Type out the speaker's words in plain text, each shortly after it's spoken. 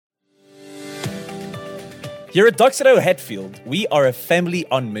Here at Doxedo Hatfield, we are a family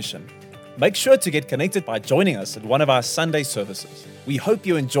on mission. Make sure to get connected by joining us at one of our Sunday services. We hope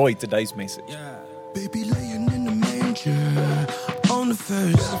you enjoyed today's message. Baby laying in the manger on the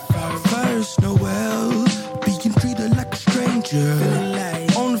first Noel, being treated like a stranger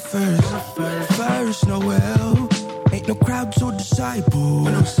on the first Noel. Ain't no crowds or disciples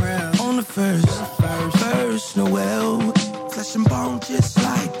on the first Noel. Flesh and bone just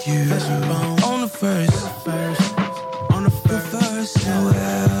like you on the first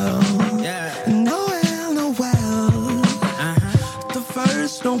Noel. Noel, the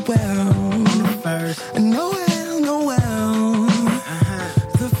first Noel, Noel,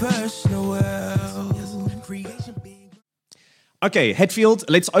 the first Noel. Okay, Hatfield,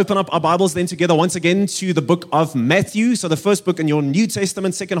 let's open up our Bibles then together once again to the book of Matthew. So the first book in your New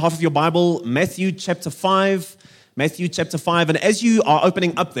Testament, second half of your Bible, Matthew chapter 5. Matthew chapter 5. And as you are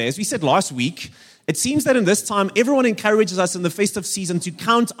opening up there, as we said last week, it seems that in this time, everyone encourages us in the festive season to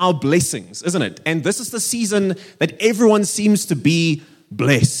count our blessings, isn't it? And this is the season that everyone seems to be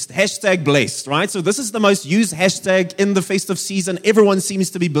blessed. Hashtag blessed, right? So this is the most used hashtag in the festive season. Everyone seems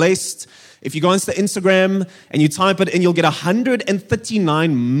to be blessed. If you go onto Instagram and you type it in, you'll get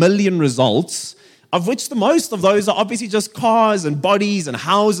 139 million results, of which the most of those are obviously just cars and bodies and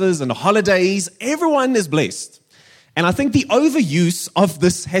houses and holidays. Everyone is blessed. And I think the overuse of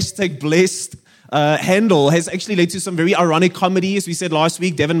this hashtag blessed handle has actually led to some very ironic comedy. As we said last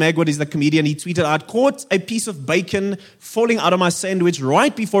week, Devin Magwood is the comedian. He tweeted out, "Caught a piece of bacon falling out of my sandwich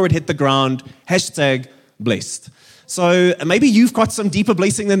right before it hit the ground. Hashtag blessed." So maybe you've got some deeper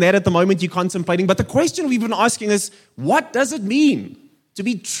blessing than that at the moment you're contemplating. But the question we've been asking is, what does it mean to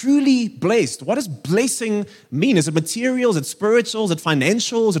be truly blessed? What does blessing mean? Is it material? Is it spiritual? Is it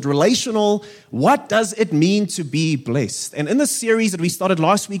financial? Is it relational? What does it mean to be blessed? And in this series that we started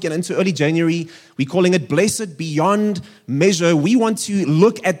last week and into early January, we're calling it Blessed Beyond Measure. We want to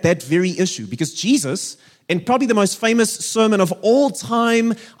look at that very issue because Jesus, in probably the most famous sermon of all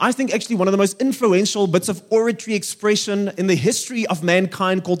time, I think actually one of the most influential bits of oratory expression in the history of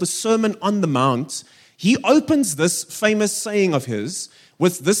mankind, called the Sermon on the Mount, he opens this famous saying of his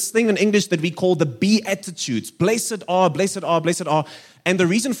with this thing in English that we call the Beatitudes. Blessed are, blessed are, blessed are. And the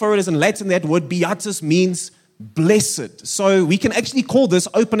reason for it is in Latin, that word beatus means blessed. So we can actually call this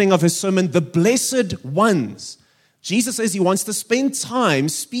opening of his sermon the Blessed Ones. Jesus says he wants to spend time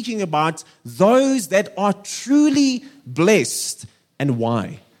speaking about those that are truly blessed and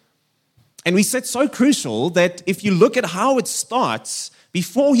why. And we said so crucial that if you look at how it starts,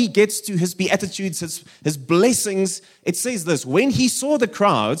 before he gets to his beatitudes, his blessings, it says this: when he saw the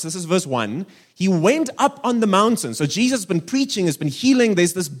crowds, this is verse 1, he went up on the mountain. So Jesus has been preaching, has been healing.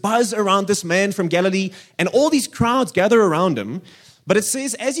 There's this buzz around this man from Galilee, and all these crowds gather around him. But it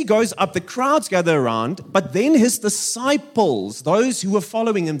says as he goes up, the crowds gather around, but then his disciples, those who were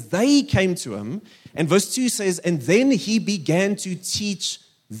following him, they came to him. And verse 2 says, and then he began to teach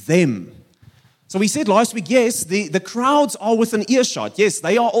them. So we said last week, yes, the crowds are within earshot. Yes,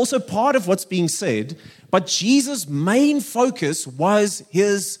 they are also part of what's being said. But Jesus' main focus was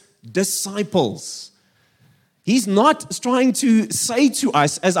his disciples. He's not trying to say to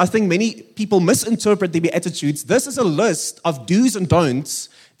us, as I think many people misinterpret the Beatitudes, this is a list of do's and don'ts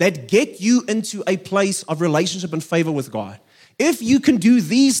that get you into a place of relationship and favor with God. If you can do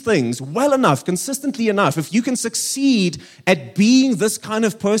these things well enough, consistently enough, if you can succeed at being this kind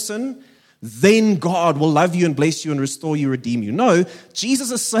of person, then God will love you and bless you and restore you, redeem you. No,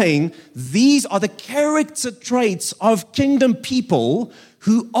 Jesus is saying these are the character traits of kingdom people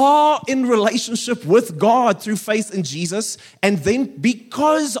who are in relationship with God through faith in Jesus. And then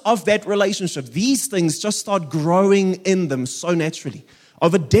because of that relationship, these things just start growing in them so naturally.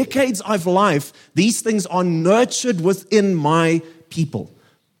 Over decades of life, these things are nurtured within my people.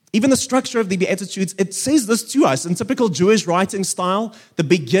 Even the structure of the Beatitudes, it says this to us in typical Jewish writing style: the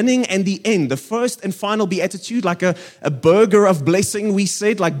beginning and the end, the first and final Beatitude, like a burger of blessing, we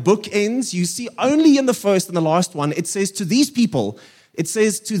said, like bookends. You see only in the first and the last one, it says to these people, it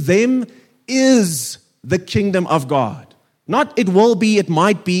says to them is the kingdom of God. Not it will be, it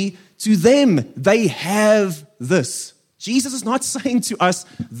might be. To them, they have this. Jesus is not saying to us,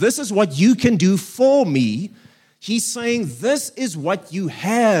 this is what you can do for me. He's saying, this is what you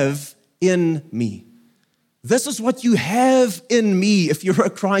have in me. This is what you have in me if you're a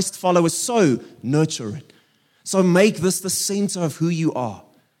Christ follower. So nurture it. So make this the center of who you are.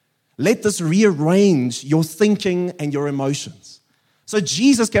 Let this rearrange your thinking and your emotions. So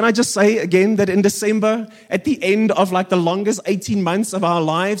Jesus, can I just say again that in December, at the end of like the longest 18 months of our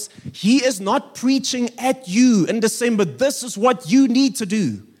lives, he is not preaching at you in December, this is what you need to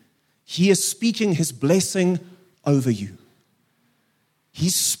do. He is speaking His blessing over you.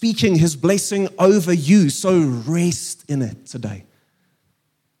 He's speaking His blessing over you, so rest in it today.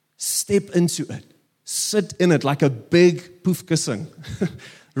 Step into it. Sit in it like a big poefkussing.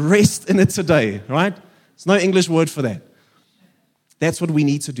 Rest in it today, right? There's no English word for that. That's what we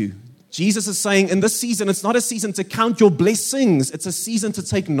need to do. Jesus is saying in this season, it's not a season to count your blessings. It's a season to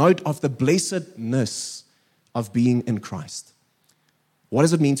take note of the blessedness of being in Christ. What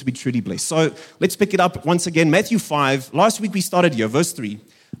does it mean to be truly blessed? So let's pick it up once again. Matthew 5. Last week we started here, verse 3.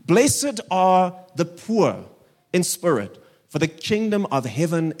 Blessed are the poor in spirit, for the kingdom of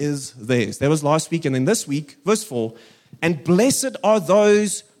heaven is theirs. That was last week. And then this week, verse 4. And blessed are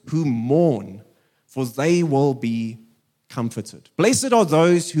those who mourn, for they will be comforted. Blessed are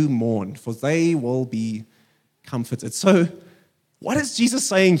those who mourn, for they will be comforted. So, what is Jesus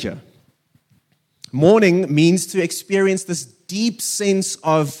saying here? Mourning means to experience this deep sense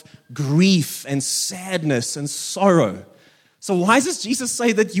of grief and sadness and sorrow. So why does Jesus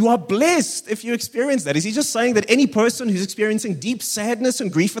say that you are blessed if you experience that? Is he just saying that any person who's experiencing deep sadness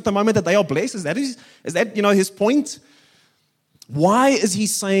and grief at the moment that they are blessed? Is that his point? Why is he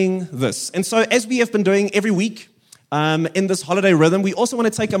saying this? And so as we have been doing every week, in this holiday rhythm, we also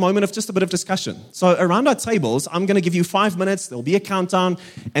want to take a moment of just a bit of discussion. So around our tables, I'm going to give you 5 minutes. There'll be a countdown.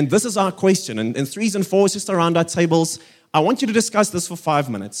 And this is our question. And in 3s and 4s, just around our tables, I want you to discuss this for 5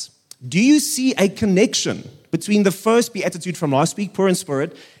 minutes. Do you see a connection between the first beatitude from last week, poor in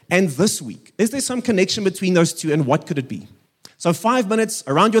spirit, and this week? Is there some connection between those two, and what could it be? So 5 minutes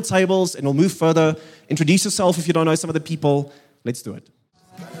around your tables, and we'll move further. Introduce yourself if you don't know some of the people. Let's do it.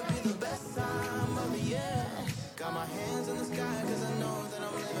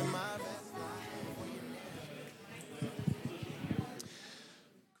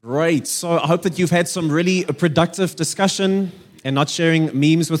 Great. So I hope that you've had some really productive discussion and not sharing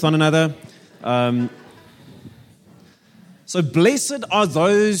memes with one another. So blessed are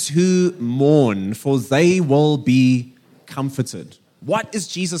those who mourn, for they will be comforted. What is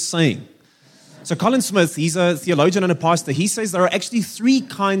Jesus saying? So Colin Smith, he's a theologian and a pastor. He says there are actually 3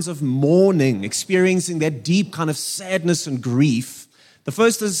 kinds of mourning, experiencing that deep kind of sadness and grief. The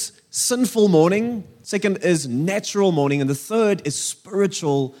first is sinful mourning. Second is natural mourning. And the third is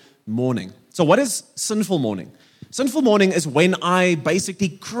spiritual mourning. So what is sinful mourning? Sinful mourning is when I basically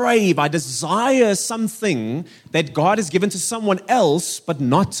crave, I desire something that God has given to someone else, but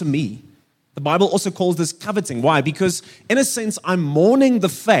not to me. The Bible also calls this coveting. Why? Because in a sense, I'm mourning the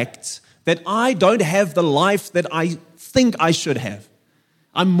fact that I don't have the life that I think I should have.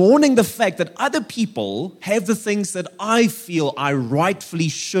 I'm mourning the fact that other people have the things that I feel I rightfully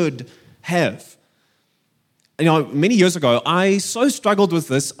should have. You know, many years ago, I so struggled with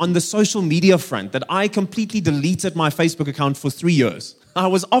this on the social media front that I completely deleted my Facebook account for 3 years. I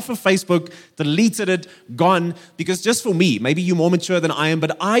was off of Facebook, deleted it, gone, because just for me, maybe you're more mature than I am,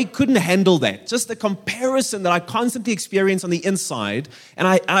 but I couldn't handle that. Just the comparison that I constantly experience on the inside, and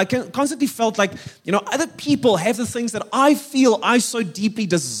I constantly felt like, you know, other people have the things that I feel I so deeply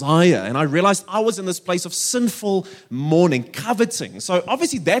desire, and I realized I was in this place of sinful mourning, coveting. So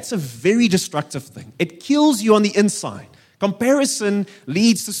obviously that's a very destructive thing. It kills you on the inside. Comparison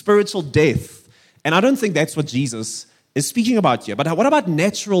leads to spiritual death, and I don't think that's what Jesus is speaking about here. But what about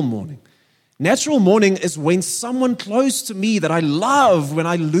natural mourning? Natural mourning is when someone close to me that I love, when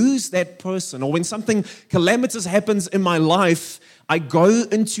I lose that person, or when something calamitous happens in my life, I go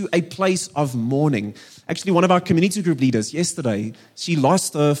into a place of mourning. Actually, one of our community group leaders yesterday, she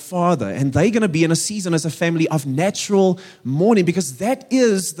lost her father, and they're going to be in a season as a family of natural mourning, because that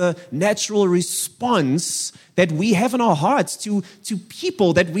is the natural response that we have in our hearts to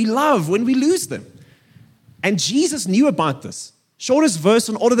people that we love when we lose them. And Jesus knew about this. Shortest verse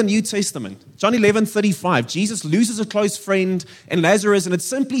in all of the New Testament. John 11:35. Jesus loses a close friend and Lazarus, and it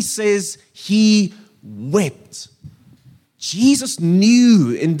simply says he wept. Jesus knew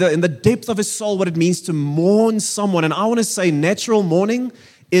in the depth of his soul what it means to mourn someone. And I want to say natural mourning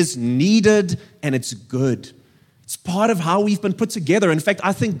is needed and it's good. It's part of how we've been put together. In fact,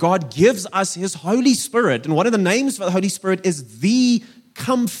 I think God gives us his Holy Spirit. And one of the names for the Holy Spirit is the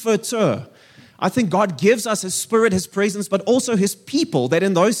Comforter. I think God gives us his Spirit, his presence, but also his people, that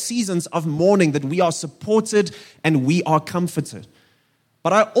in those seasons of mourning that we are supported and we are comforted.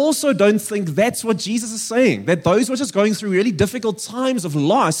 But I also don't think that's what Jesus is saying, that those who are just going through really difficult times of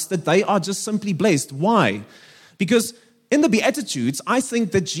loss, that they are just simply blessed. Why? Because in the Beatitudes, I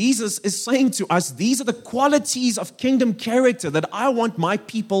think that Jesus is saying to us, these are the qualities of kingdom character that I want my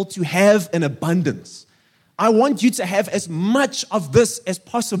people to have in abundance. I want you to have as much of this as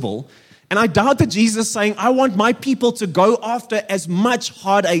possible. And I doubt that Jesus is saying, I want my people to go after as much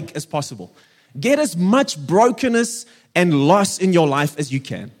heartache as possible. Get as much brokenness and loss in your life as you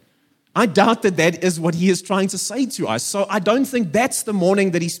can. I doubt that that is what he is trying to say to us. So I don't think that's the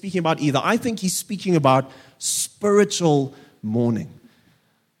mourning that he's speaking about either. I think he's speaking about spiritual mourning.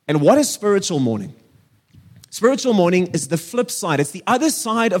 And what is spiritual mourning? Spiritual mourning is the flip side. It's the other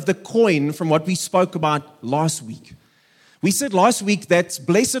side of the coin from what we spoke about last week. We said last week that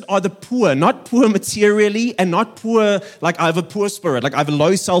blessed are the poor, not poor materially and not poor like I have a poor spirit, like I have a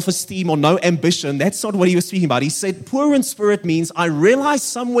low self-esteem or no ambition. That's not what he was speaking about. He said poor in spirit means I realize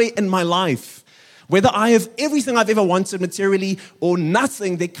somewhere in my life, whether I have everything I've ever wanted materially or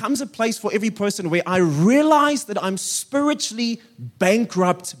nothing, there comes a place for every person where I realize that I'm spiritually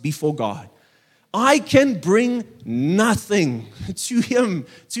bankrupt before God. I can bring nothing to him,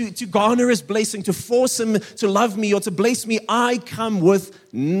 to garner his blessing, to force him to love me or to bless me. I come with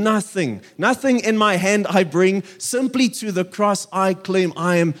nothing. Nothing in my hand I bring. Simply to the cross I claim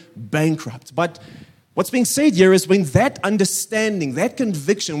I am bankrupt. But what's being said here is when that understanding, that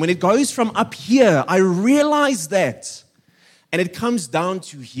conviction, when it goes from up here, I realize that, and it comes down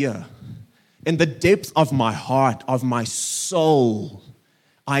to here, in the depth of my heart, of my soul,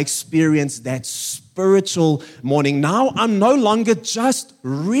 I experience that spiritual mourning. Now I'm no longer just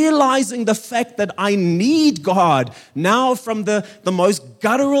realizing the fact that I need God. Now from the most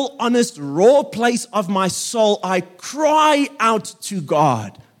guttural, honest, raw place of my soul, I cry out to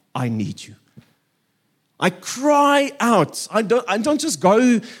God, I need you. I cry out. I don't just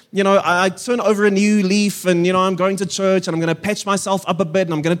go, I turn over a new leaf and, I'm going to church and I'm going to patch myself up a bit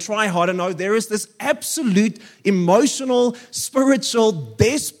and I'm going to try harder. No, there is this absolute emotional, spiritual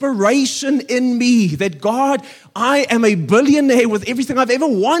desperation in me that God, I am a billionaire with everything I've ever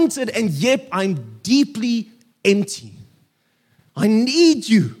wanted and yet I'm deeply empty. I need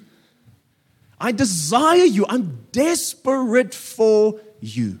you. I desire you. I'm desperate for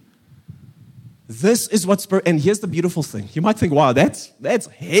you. This is what spirit, and here's the beautiful thing. You might think, wow, that's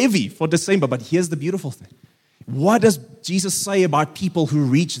heavy for December, but here's the beautiful thing. What does Jesus say about people who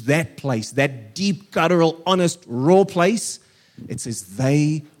reach that place, that deep, guttural, honest, raw place? It says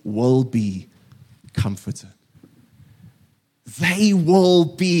they will be comforted. They will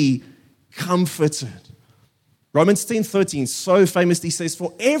be comforted. Romans 10:13 so famously says,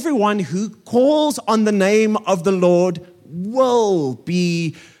 for everyone who calls on the name of the Lord will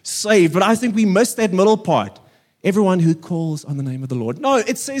be saved. But I think we missed that middle part. Everyone who calls on the name of the Lord. No,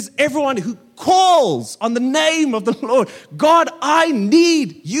 it says everyone who calls on the name of the Lord. God, I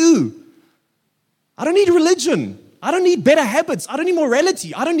need you. I don't need religion. I don't need better habits. I don't need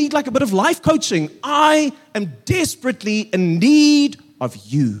morality. I don't need like a bit of life coaching. I am desperately in need of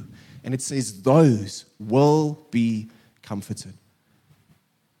you. And it says those will be comforted.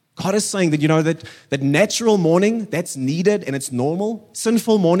 God is saying that, that natural mourning, that's needed and it's normal.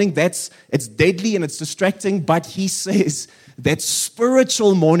 Sinful mourning, it's deadly and it's distracting. But he says that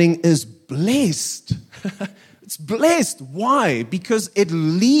spiritual mourning is blessed. It's blessed. Why? Because it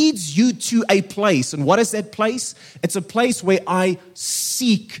leads you to a place. And what is that place? It's a place where I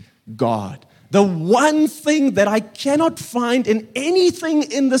seek God. The one thing that I cannot find in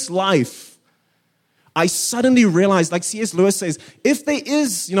anything in this life. I suddenly realized, like C.S. Lewis says, if there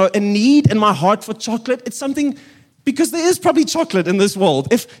is, a need in my heart for chocolate, it's something, because there is probably chocolate in this world.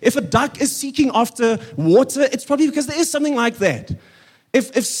 If a duck is seeking after water, it's probably because there is something like that.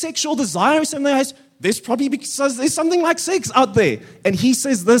 If sexual desire is something like that, there's probably because there's something like sex out there. And he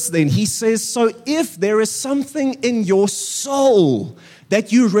says this then, he says, so if there is something in your soul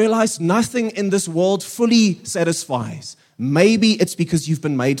that you realize nothing in this world fully satisfies, maybe it's because you've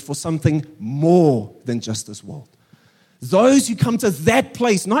been made for something more than just this world. Those who come to that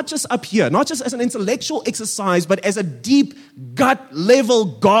place, not just up here, not just as an intellectual exercise, but as a deep gut level,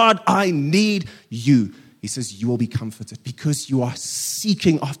 God, I need you. He says, you will be comforted because you are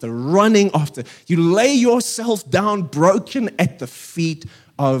seeking after, running after. You lay yourself down broken at the feet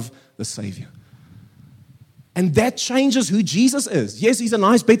of the Savior. And that changes who Jesus is. Yes, he's a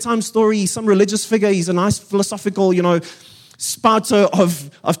nice bedtime story. He's some religious figure. He's a nice philosophical, spouter of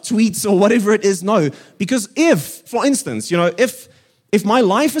tweets or whatever it is. No, because if, for instance, if my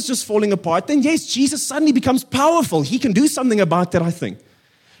life is just falling apart, then yes, Jesus suddenly becomes powerful. He can do something about that, I think.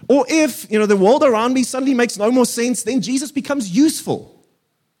 Or if, the world around me suddenly makes no more sense, then Jesus becomes useful.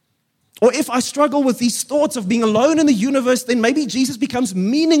 Or if I struggle with these thoughts of being alone in the universe, then maybe Jesus becomes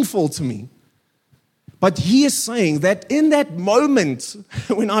meaningful to me. But he is saying that in that moment,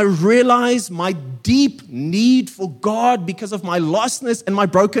 when I realize my deep need for God because of my lostness and my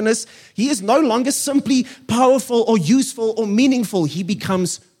brokenness, he is no longer simply powerful or useful or meaningful. He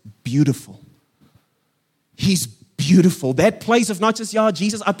becomes beautiful. He's beautiful. That place of not just,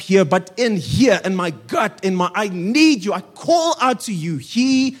 Jesus up here, but in here, in my gut, I need you. I call out to you.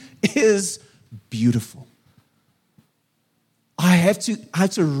 He is beautiful. I have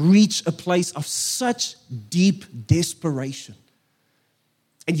to reach a place of such deep desperation.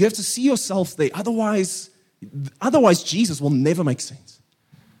 And you have to see yourself there. Otherwise, Jesus will never make sense.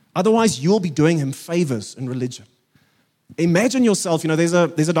 Otherwise, you'll be doing him favors in religion. Imagine yourself, there's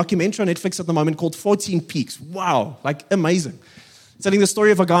a documentary on Netflix at the moment called 14 Peaks. Wow, amazing. Telling the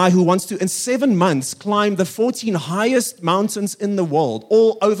story of a guy who wants to, in 7 months, climb the 14 highest mountains in the world,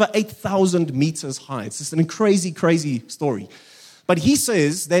 all over 8,000 meters high. It's just a crazy, crazy story. But he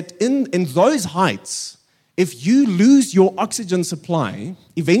says that in those heights, if you lose your oxygen supply,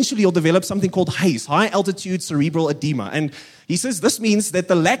 eventually you'll develop something called HACE, high altitude cerebral edema. And he says this means that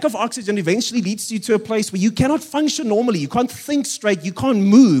the lack of oxygen eventually leads you to a place where you cannot function normally. You can't think straight. You can't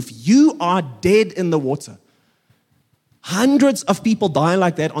move. You are dead in the water. Hundreds of people die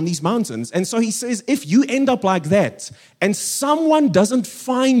like that on these mountains. And so he says, if you end up like that and someone doesn't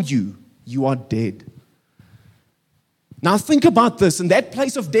find you, you are dead. Now think about this, in that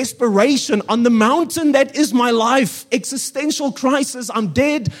place of desperation on the mountain that is my life, existential crisis, I'm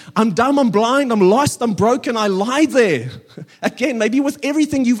dead, I'm dumb, I'm blind, I'm lost, I'm broken, I lie there. Again, maybe with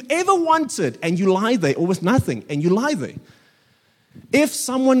everything you've ever wanted and you lie there, or with nothing and you lie there. If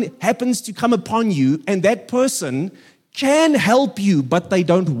someone happens to come upon you and that person can help you but they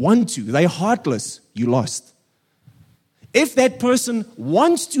don't want to, they're heartless, you lost. If that person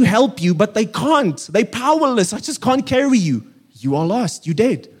wants to help you, but they can't, they're powerless, I just can't carry you, you are lost, you're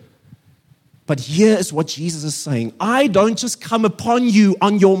dead. But here is what Jesus is saying. I don't just come upon you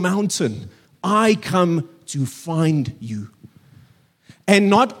on your mountain. I come to find you. And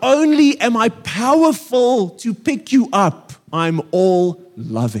not only am I powerful to pick you up, I'm all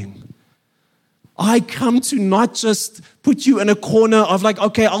loving. I come to not just put you in a corner of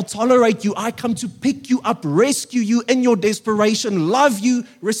okay, I'll tolerate you. I come to pick you up, rescue you in your desperation, love you,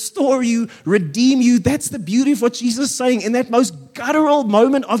 restore you, redeem you. That's the beauty of what Jesus is saying in that most guttural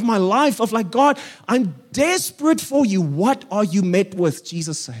moment of my life of God, I'm desperate for you. What are you met with,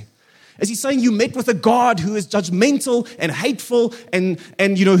 Jesus saying? Is he saying you met with a God who is judgmental and hateful and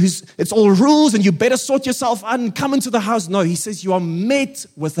who's it's all rules and you better sort yourself out and come into the house? No, he says you are met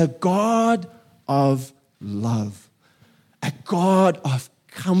with a God of love, a God of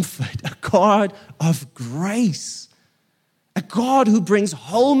comfort, a God of grace, a God who brings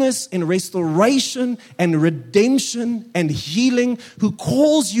wholeness and restoration and redemption and healing, who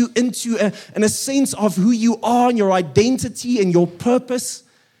calls you into a sense of who you are and your identity and your purpose,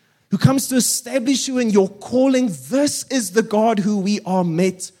 who comes to establish you in your calling. This is the God who we are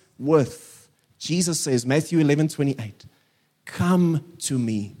met with. Jesus says, Matthew 11:28, come to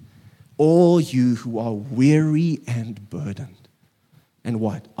me, all you who are weary and burdened. And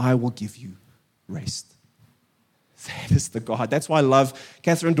what? I will give you rest. That is the God. That's why I love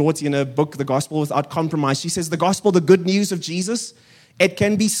Catherine Doughty in her book, The Gospel Without Compromise. She says the gospel, the good news of Jesus, it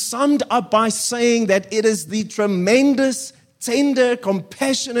can be summed up by saying that it is the tremendous, tender,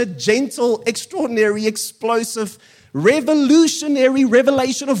 compassionate, gentle, extraordinary, explosive, revolutionary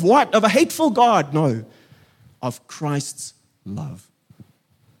revelation of what? Of a hateful God? No, of Christ's love.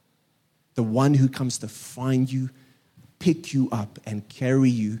 The one who comes to find you, pick you up, and carry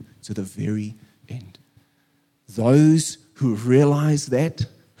you to the very end. Those who realize that,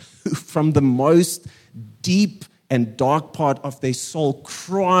 who from the most deep and dark part of their soul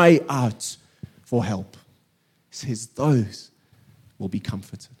cry out for help, says those will be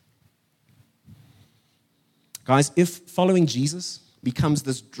comforted. Guys, if following Jesus becomes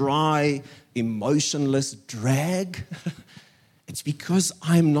this dry, emotionless drag, it's because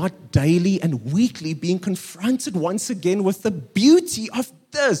I'm not daily and weekly being confronted once again with the beauty of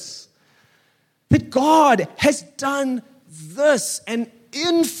this. That God has done this and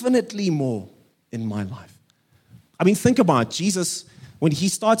infinitely more in my life. I mean, think about it. Jesus, when he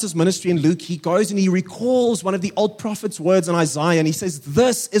starts his ministry in Luke, he goes and he recalls one of the old prophet's words in Isaiah, and he says,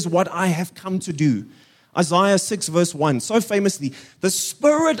 this is what I have come to do. Isaiah 6 verse 1, so famously, the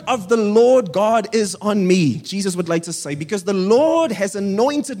Spirit of the Lord God is on me, Jesus would later say, because the Lord has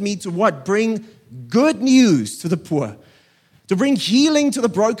anointed me to what? Bring good news to the poor, to bring healing to the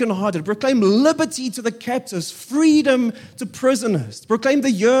brokenhearted, to proclaim liberty to the captives, freedom to prisoners, to proclaim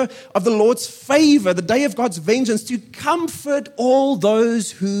the year of the Lord's favor, the day of God's vengeance, to comfort all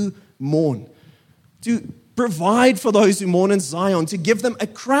those who mourn, to provide for those who mourn in Zion, to give them a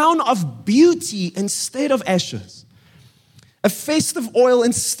crown of beauty instead of ashes, a festive oil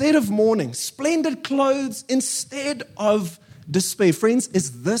instead of mourning, splendid clothes instead of despair. Friends,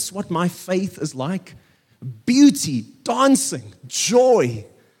 is this what my faith is like? Beauty, dancing, joy,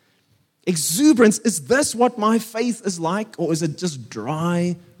 exuberance. Is this what my faith is like? Or is it just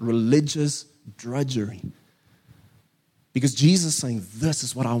dry, religious drudgery? Because Jesus is saying, this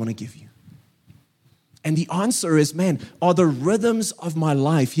is what I want to give you. And the answer is, man, are the rhythms of my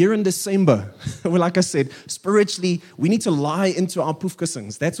life here in December, well, like I said, spiritually, we need to lie into our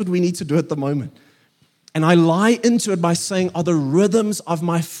poefkussings. That's what we need to do at the moment. And I lie into it by saying, are the rhythms of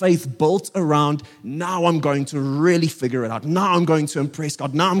my faith built around, now I'm going to really figure it out. Now I'm going to impress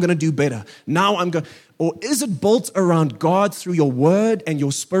God. Now I'm going to do better. Or is it built around God through your word and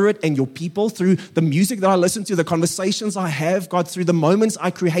your spirit and your people, through the music that I listen to, the conversations I have, God, through the moments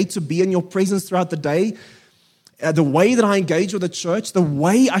I create to be in your presence throughout the day, the way that I engage with the church, the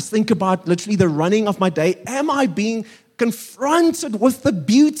way I think about literally the running of my day? Am I being confronted with the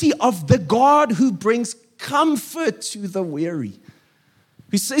beauty of the God who brings comfort to the weary?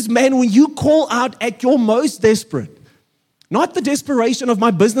 He says, man, when you call out at your most desperate, not the desperation of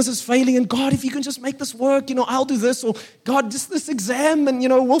my business is failing, and God, if you can just make this work, I'll do this, or God, just this exam, and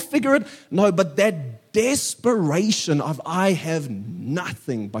we'll figure it. No, but that desperation of I have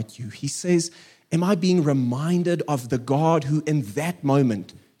nothing but you. He says, am I being reminded of the God who in that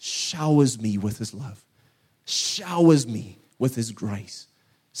moment showers me with his love, showers me with his grace,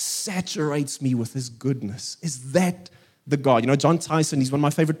 saturates me with his goodness? Is that the God? John Tyson, he's one of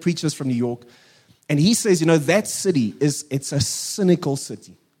my favorite preachers from New York. And he says, that city it's a cynical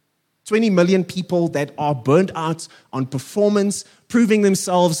city. 20 million people that are burnt out on performance, proving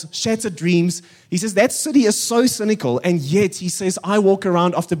themselves, shattered dreams. He says that city is so cynical, and yet he says, I walk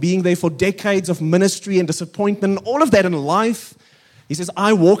around after being there for decades of ministry and disappointment, and all of that in life. He says,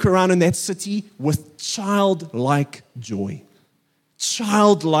 I walk around in that city with childlike joy.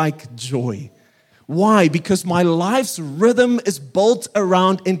 Childlike joy. Why? Because my life's rhythm is built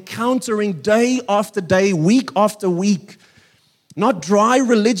around encountering day after day, week after week. Not dry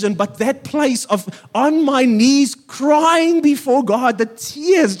religion, but that place of on my knees crying before God, the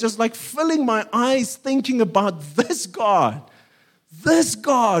tears just like filling my eyes thinking about this God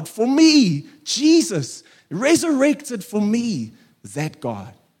for me, Jesus, resurrected for me, that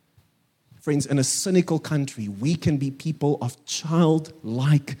God. Friends, in a cynical country, we can be people of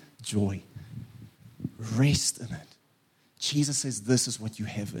childlike joy. Rest in it. Jesus says, this is what you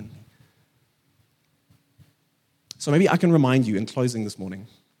have in me. So maybe I can remind you in closing this morning,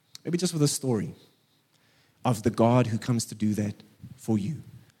 maybe just with a story of the God who comes to do that for you.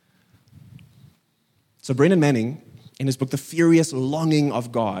 So Brennan Manning, in his book, The Furious Longing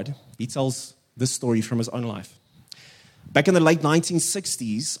of God, he tells this story from his own life. Back in the late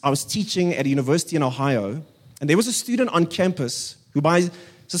 1960s, I was teaching at a university in Ohio, and there was a student on campus who by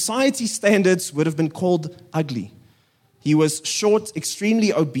society standards would have been called ugly. He was short,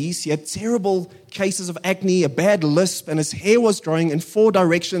 extremely obese. He had terrible cases of acne, a bad lisp, and his hair was growing in 4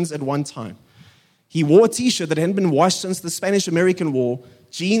 directions at one time. He wore a t-shirt that hadn't been washed since the Spanish-American War,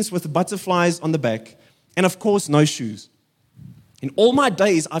 jeans with butterflies on the back, and of course, no shoes. In all my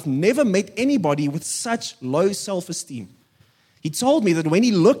days, I've never met anybody with such low self-esteem. He told me that when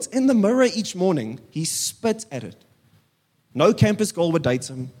he looked in the mirror each morning, he spit at it. No campus girl would date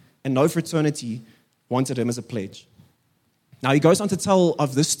him, and no fraternity wanted him as a pledge. Now, he goes on to tell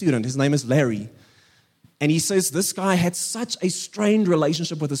of this student, his name is Larry, and he says this guy had such a strained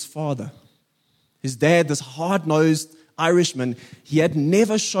relationship with his father. His dad, this hard-nosed Irishman, he had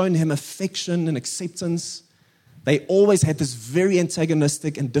never shown him affection and acceptance. They always had this very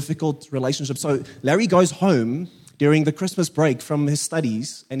antagonistic and difficult relationship. So Larry goes home during the Christmas break from his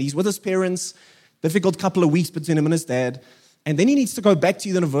studies, and he's with his parents, difficult couple of weeks between him and his dad, and then he needs to go back to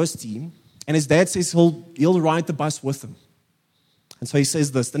university, and his dad says he'll ride the bus with him. And so he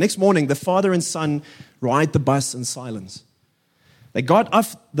says this, the next morning, the father and son ride the bus in silence. They got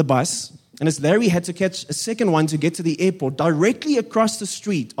off the bus, and as Larry had to catch a second one to get to the airport, directly across the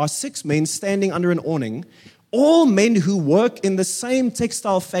street are 6 men standing under an awning, all men who work in the same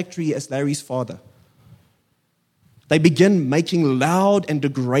textile factory as Larry's father. They begin making loud and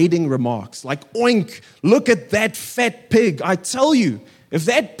degrading remarks like, oink, look at that fat pig. I tell you, if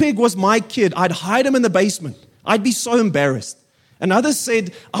that pig was my kid, I'd hide him in the basement. I'd be so embarrassed. Another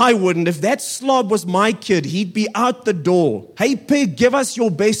said, I wouldn't. If that slob was my kid, he'd be out the door. Hey, pig, give us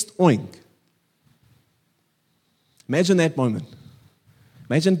your best oink. Imagine that moment.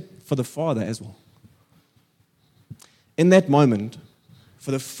 Imagine for the father as well. In that moment,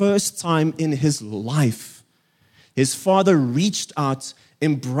 for the first time in his life, his father reached out,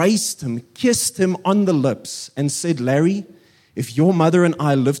 embraced him, kissed him on the lips, and said, Larry, if your mother and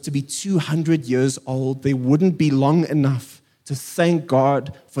I lived to be 200 years old, there wouldn't be long enough to to thank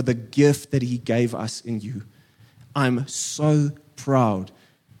God for the gift that He gave us in you. I'm so proud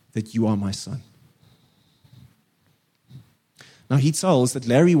that you are my son. Now, he tells that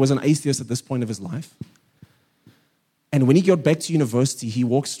Larry was an atheist at this point of his life. And when he got back to university, he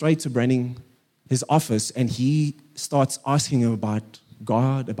walked straight to Branning, his office, and he starts asking him about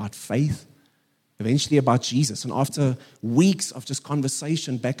God, about faith, eventually about Jesus. And after weeks of just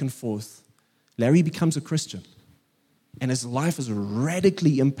conversation back and forth, Larry becomes a Christian. And his life is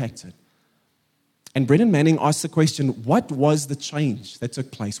radically impacted. And Brennan Manning asks the question, what was the change that took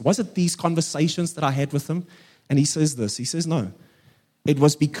place? Was it these conversations that I had with him? And he says this, he says, no. It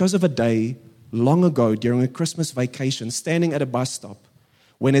was because of a day long ago during a Christmas vacation, standing at a bus stop,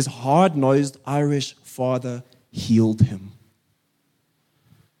 when his hard-nosed Irish father healed him.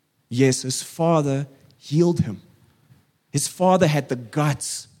 Yes, his father healed him. His father had the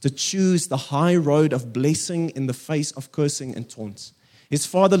guts to choose the high road of blessing in the face of cursing and taunts. His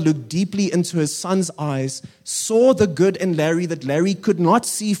father looked deeply into his son's eyes, saw the good in Larry that Larry could not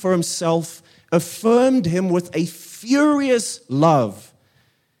see for himself, affirmed him with a furious love,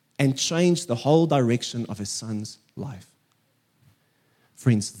 and changed the whole direction of his son's life.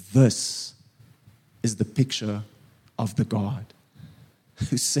 Friends, this is the picture of the God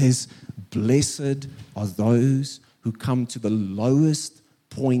who says, blessed are those who come to the lowest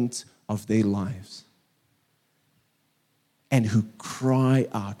point of their lives and who cry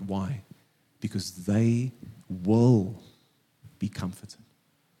out. Why? Because they will be comforted.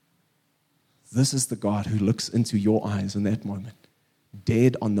 This is the God who looks into your eyes in that moment,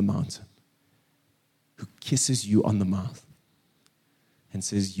 dead on the mountain, who kisses you on the mouth and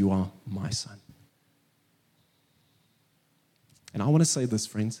says, you are my son. And I want to say this,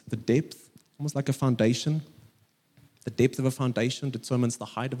 friends, the depth, almost like a foundation, the depth of a foundation determines the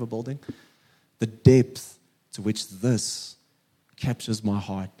height of a building. The depth to which this captures my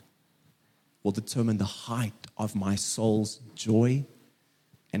heart will determine the height of my soul's joy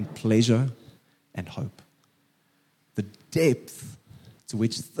and pleasure and hope. The depth to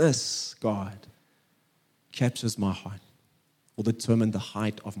which this God captures my heart will determine the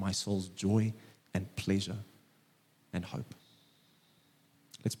height of my soul's joy and pleasure and hope.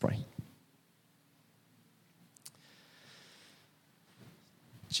 Let's pray.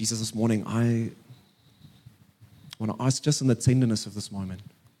 Jesus, this morning, I want to ask just in the tenderness of this moment,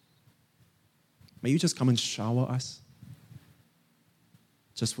 may you just come and shower us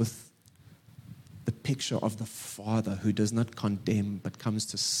just with the picture of the Father who does not condemn but comes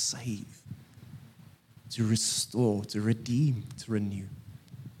to save, to restore, to redeem, to renew.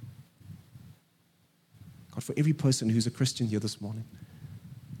 God, for every person who's a Christian here this morning,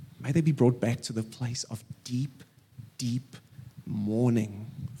 may they be brought back to the place of deep, deep mourning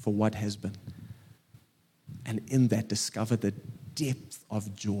for what has been. And in that, discover the depth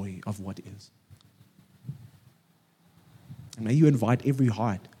of joy of what is. And may you invite every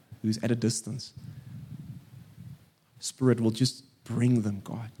heart who's at a distance. Spirit will just bring them,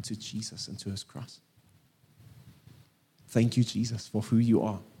 God, to Jesus and to his cross. Thank you, Jesus, for who you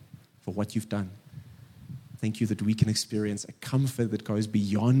are, for what you've done. Thank you that we can experience a comfort that goes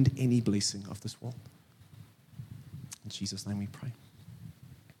beyond any blessing of this world. In Jesus' name we pray.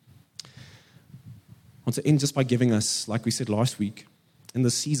 I want to end just by giving us, like we said last week, in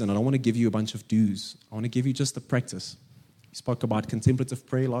this season, I don't want to give you a bunch of do's. I want to give you just the practice. We spoke about contemplative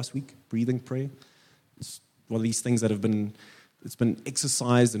prayer last week, breathing prayer. It's one of these things that it's been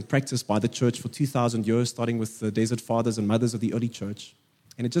exercised and practiced by the church for 2,000 years, starting with the desert fathers and mothers of the early church.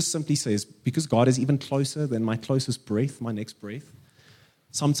 And it just simply says, because God is even closer than my closest breath, my next breath,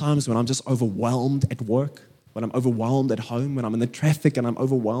 sometimes when I'm just overwhelmed at work, when I'm overwhelmed at home, when I'm in the traffic and I'm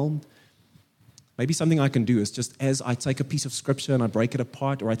overwhelmed, maybe something I can do is just as I take a piece of scripture and I break it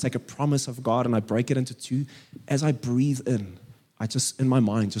apart, or I take a promise of God and I break it into two, as I breathe in, I just, in my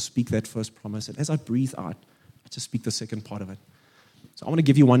mind, just speak that first promise. And as I breathe out, I just speak the second part of it. So I want to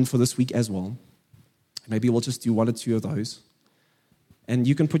give you one for this week as well. Maybe we'll just do one or two of those. And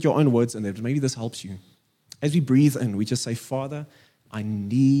you can put your own words in there, but maybe this helps you. As we breathe in, we just say, Father, I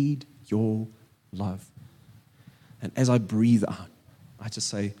need your love. And as I breathe out, I just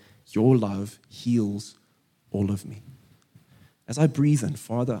say, your love heals all of me. As I breathe in,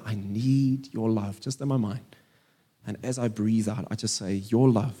 Father, I need your love, just in my mind. And as I breathe out, I just say, your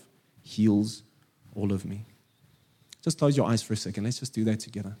love heals all of me. Just close your eyes for a second. Let's just do that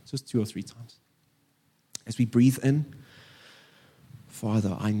together, just 2 or 3 times. As we breathe in,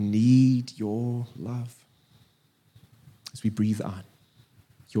 Father, I need your love. As we breathe out,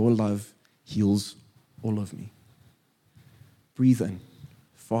 your love heals all of me. Breathe in.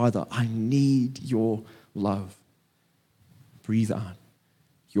 Father, I need your love. breathe out.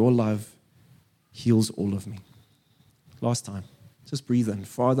 Your love heals all of me. Last time, just breathe in.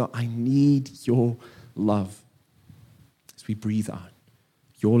 Father, I need your love. As we breathe out,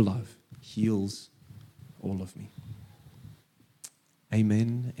 your love heals all of me.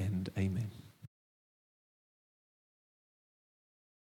 Amen and amen.